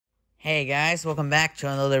Hey guys, welcome back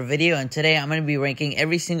to another video, and today I'm going to be ranking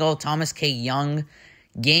every single Thomas K. Young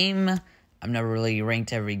game. I've never really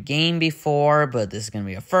ranked every game before, but this is going to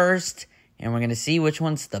be a first, and we're going to see which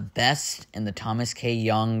one's the best in the Thomas K.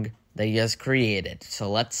 Young that he has created. So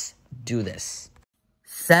let's do this.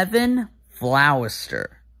 7, Fowlst.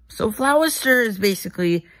 So Fowlst is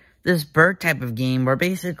basically this bird type of game where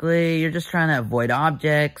basically you're just trying to avoid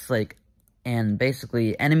objects, and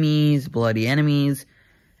basically enemies, bloody enemies,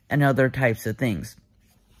 and other types of things.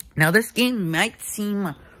 Now, this game might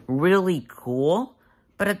seem really cool,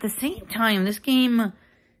 but at the same time, this game,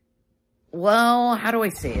 well, how do I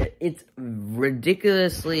say it? It's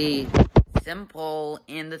ridiculously simple,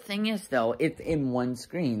 and the thing is, though, it's in one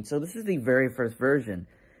screen. So this is the very first version.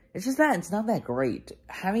 It's just that it's not that great.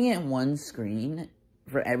 Having it in one screen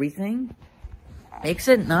for everything makes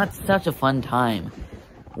it not such a fun time.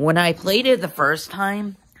 When I played it the first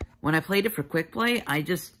time, when I played it for quick play,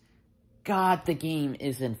 God, the game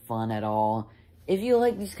isn't fun at all. If you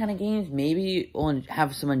like these kind of games, maybe you'll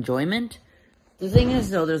have some enjoyment. The thing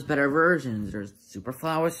is, though, there's better versions. There's Super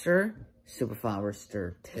Fowlst, Super Fowlst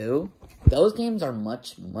 2. Those games are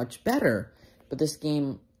much, much better. But this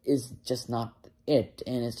game is just not it.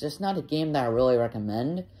 And it's just not a game that I really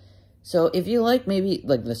recommend. So if you like maybe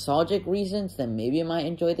nostalgic reasons, then maybe you might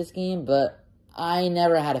enjoy this game. But I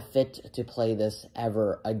never had a fit to play this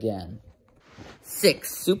ever again.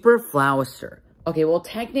 6, Super Fowlst. Okay, well,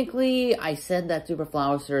 technically, I said that Super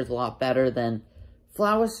Fowlst is a lot better than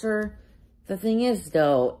Fowlst. The thing is,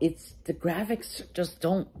 though, the graphics just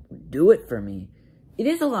don't do it for me. It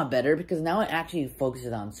is a lot better because now it actually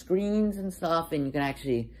focuses on screens and stuff, and you can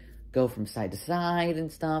actually go from side to side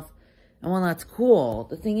and stuff. And while that's cool,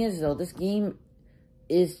 the thing is, though, this game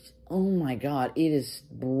is, oh my god, it is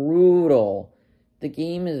brutal. The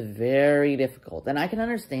game is very difficult, and I can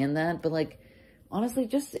understand that, but, honestly,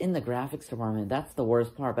 just in the graphics department, that's the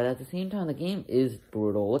worst part. But at the same time, the game is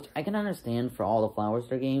brutal, which I can understand for all the Fowlst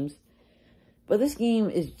games. But this game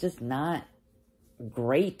is just not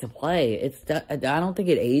great to play. I don't think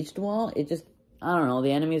it aged well. I don't know,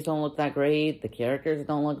 the enemies don't look that great. The characters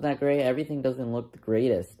don't look that great. Everything doesn't look the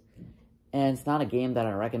greatest. And it's not a game that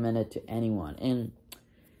I recommend it to anyone. And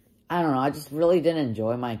I don't know, I just really didn't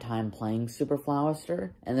enjoy my time playing Super Fowlst.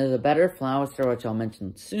 And there's a better Fowlst, which I'll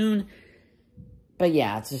mention soon. But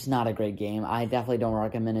yeah, it's just not a great game. I definitely don't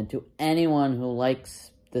recommend it to anyone who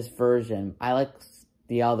likes this version. I like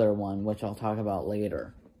the other one, which I'll talk about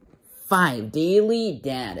later. 5, Daily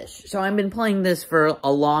Dadish. So I've been playing this for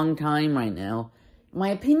a long time right now. My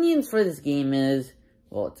opinions for this game is,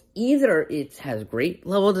 well, it's either it has great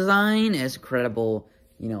level design, has incredible,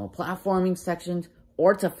 platforming sections,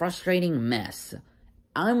 or it's a frustrating mess.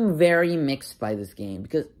 I'm very mixed by this game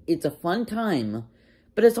because it's a fun time,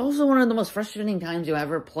 but it's also one of the most frustrating times you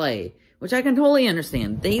ever play, which I can totally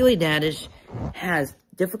understand. Daily Dadish has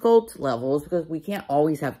difficult levels because we can't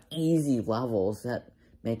always have easy levels. That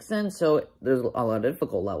makes sense, so there's a lot of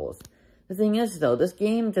difficult levels. The thing is, though, this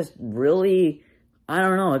game just really, I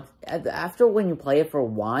don't know, after when you play it for a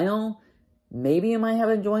while, maybe you might have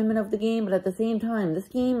enjoyment of the game, but at the same time, this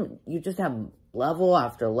game, you just have level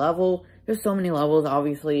after level. There's so many levels,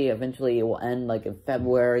 obviously, eventually it will end, in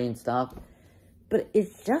February and stuff. But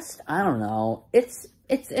it's just, I don't know, it's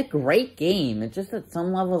a great game. It's just that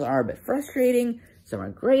some levels are a bit frustrating, some are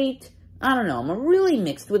great. I don't know, I'm really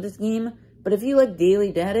mixed with this game. But if you like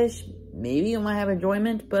Daily Dadish, maybe you might have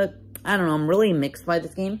enjoyment. But I don't know, I'm really mixed by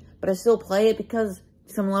this game. But I still play it because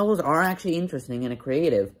some levels are actually interesting and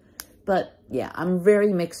creative. But yeah, I'm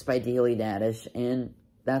very mixed by Daily Dadish. And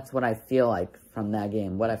that's what I feel like from that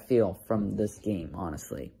game. What I feel from this game,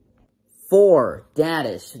 honestly. 4,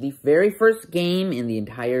 Dadish, the very first game in the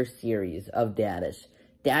entire series of Dadish.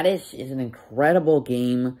 Dadish is an incredible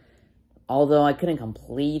game, although I couldn't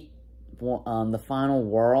complete the final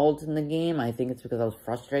world in the game. I think it's because I was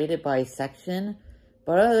frustrated by a section.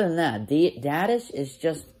 But other than that, Dadish is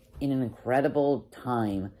just in an incredible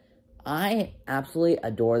time. I absolutely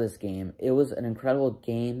adore this game. It was an incredible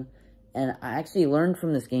game, and I actually learned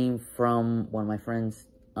from this game from one of my friends,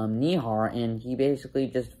 Nihar, and he basically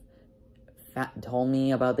just told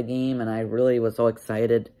me about the game, and I really was so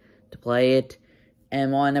excited to play it.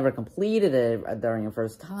 And while I never completed it during the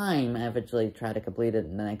first time, I eventually tried to complete it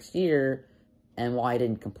in the next year. And while I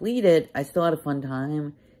didn't complete it, I still had a fun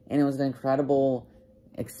time, and it was an incredible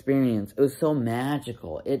experience. It was so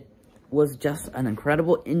magical. It was just an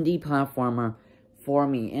incredible indie platformer for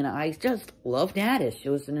me, and I just loved Dadish. It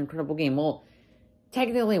was an incredible game. Well,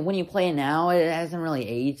 technically, when you play it now, it hasn't really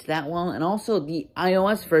aged that well. And also, the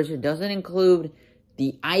iOS version doesn't include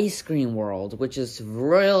the ice cream world, which is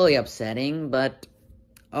really upsetting. But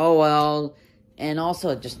Oh well. And also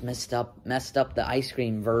it just messed up the ice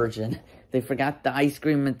cream version. They forgot the ice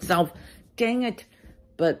cream itself. Dang it.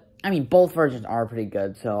 But I mean, both versions are pretty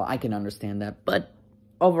good, so I can understand that. But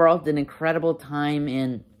overall, it's an incredible time,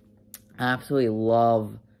 and I absolutely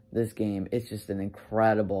love this game. It's just an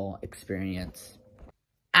incredible experience.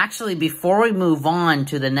 Actually, before we move on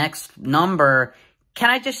to the next number, can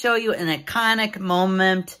I just show you an iconic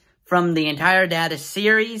moment from the entire Dadish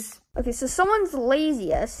series? Okay, so someone's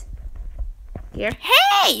laziest. Here.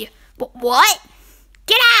 Hey! What?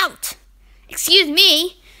 Get out! Excuse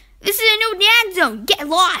me. This is a no dad zone. Get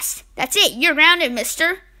lost. That's it. You're grounded,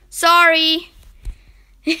 mister. Sorry.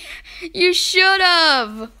 You should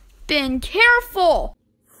have been careful.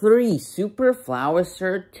 3. Super Fowlst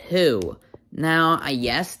 2. Now,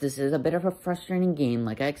 yes, this is a bit of a frustrating game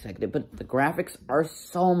like I expected, but the graphics are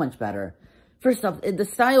so much better. First off, the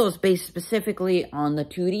style is based specifically on the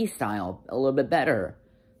 2D style, a little bit better.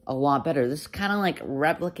 A lot better. This kind of like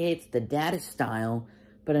replicates the Dadish style,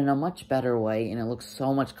 but in a much better way, and it looks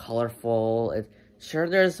so much colorful. Sure,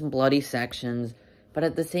 there's some bloody sections, but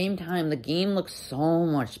at the same time, the game looks so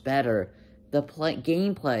much better. The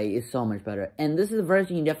gameplay is so much better, and this is the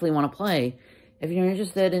version you definitely want to play if you're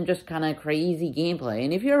interested in just kind of crazy gameplay.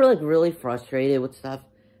 And if you're like really frustrated with stuff,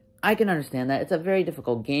 I can understand that. It's a very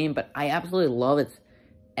difficult game, but I absolutely love its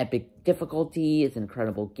epic difficulty, its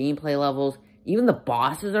incredible gameplay levels. Even the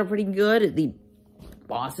bosses are pretty good. The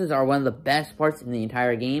bosses are one of the best parts in the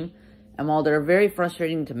entire game. And while they're very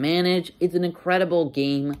frustrating to manage, it's an incredible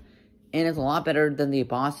game. And it's a lot better than the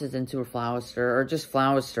bosses in Super Fowlst, or just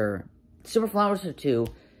Fowlst. Super Fowlst 2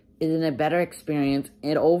 is a better experience.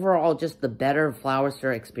 And overall, just the better Fowlst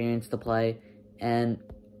experience to play. And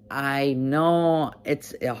I know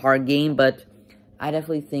it's a hard game, but I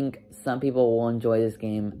definitely think some people will enjoy this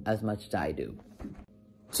game as much as I do.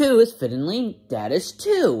 2 is fittingly Dadish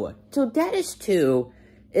 2. So Dadish 2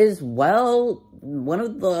 is, well, one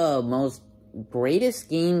of the most greatest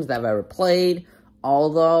games that I've ever played.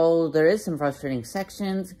 Although there is some frustrating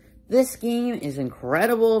sections, this game is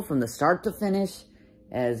incredible from the start to finish.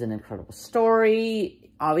 It has an incredible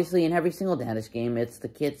story. Obviously, in every single Dadish game, it's the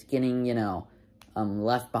kids getting,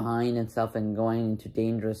 left behind and stuff and going into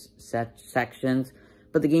dangerous sections.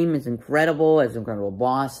 But the game is incredible. It has incredible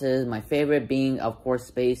bosses. My favorite being, of course,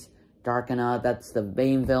 Space Darkana. That's the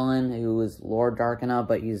main villain, who is Lord Darkana,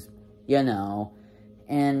 but he's,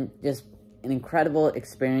 and just an incredible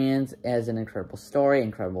experience. It has an incredible story,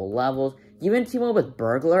 incredible levels. You even team up with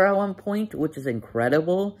Burglar at one point, which is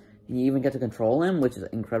incredible. You even get to control him, which is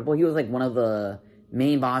incredible. He was like one of the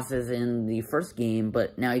main bosses in the first game,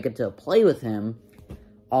 but now you get to play with him.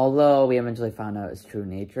 Although we eventually found out his true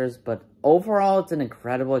natures, but overall, it's an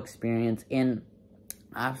incredible experience, and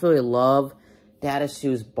I absolutely love Dadish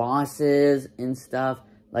 2's bosses and stuff.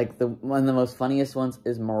 Like, one of the most funniest ones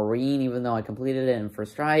is Marine, even though I completed it in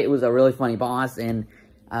first try. It was a really funny boss, and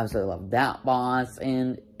I absolutely love that boss,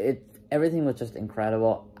 and everything was just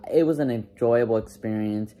incredible. It was an enjoyable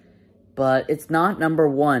experience, but it's not number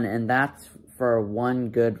 1, and that's for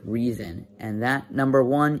one good reason, and that number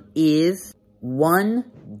 1 is 1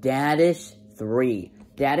 Dadish 3.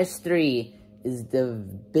 Dadish 3 is the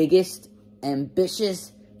biggest,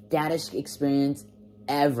 ambitious Dadish experience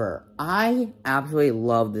ever. I absolutely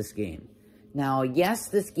love this game. Now, yes,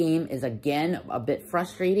 this game is, again, a bit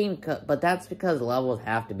frustrating, but that's because levels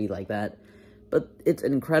have to be like that. But it's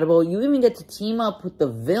incredible. You even get to team up with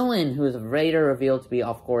the villain, who is later revealed to be,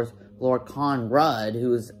 of course, Lord Conrad,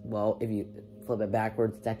 who's, well, if you flip it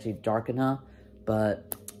backwards, it's actually Darkana,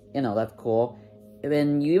 but, that's cool. And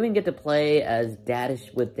then you even get to play as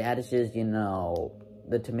Dadish with Dadish's,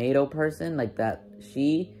 the tomato person, like that,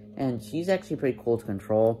 and she's actually pretty cool to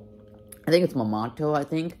control. I think it's Molecano, I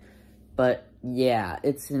think, but yeah,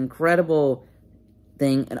 it's an incredible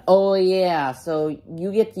thing. And oh yeah, so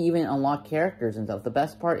you get to even unlock characters and stuff. The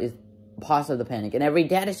best part is Pause of the Panic. In every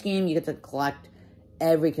Dadish game, you get to collect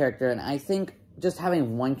every character, and I think just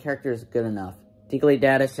having one character is good enough. Particularly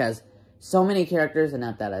Dadish has so many characters, and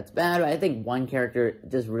not that it's bad, but I think one character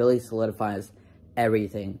just really solidifies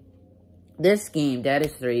everything. This game,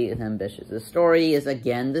 Dadish 3, is ambitious. The story is,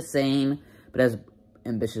 again, the same, but has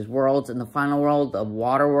ambitious worlds. And the final world, the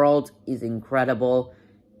water world, is incredible,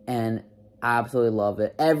 and I absolutely love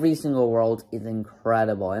it. Every single world is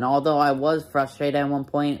incredible. And although I was frustrated at one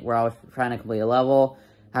point where I was trying to complete a level,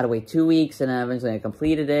 had to wait 2 weeks, and then eventually I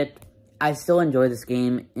completed it, I still enjoy this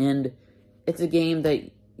game, and it's a game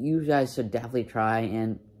that you guys should definitely try,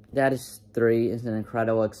 and Dadish 3 is an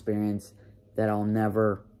incredible experience that I'll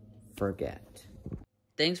never forget.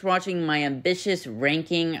 Thanks for watching my ambitious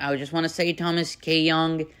ranking. I just want to say, Thomas K.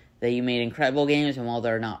 Young, that you made incredible games, and while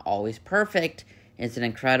they're not always perfect, it's an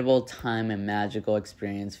incredible time and magical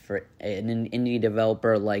experience for an indie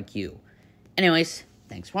developer like you. Anyways,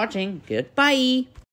 thanks for watching. Goodbye!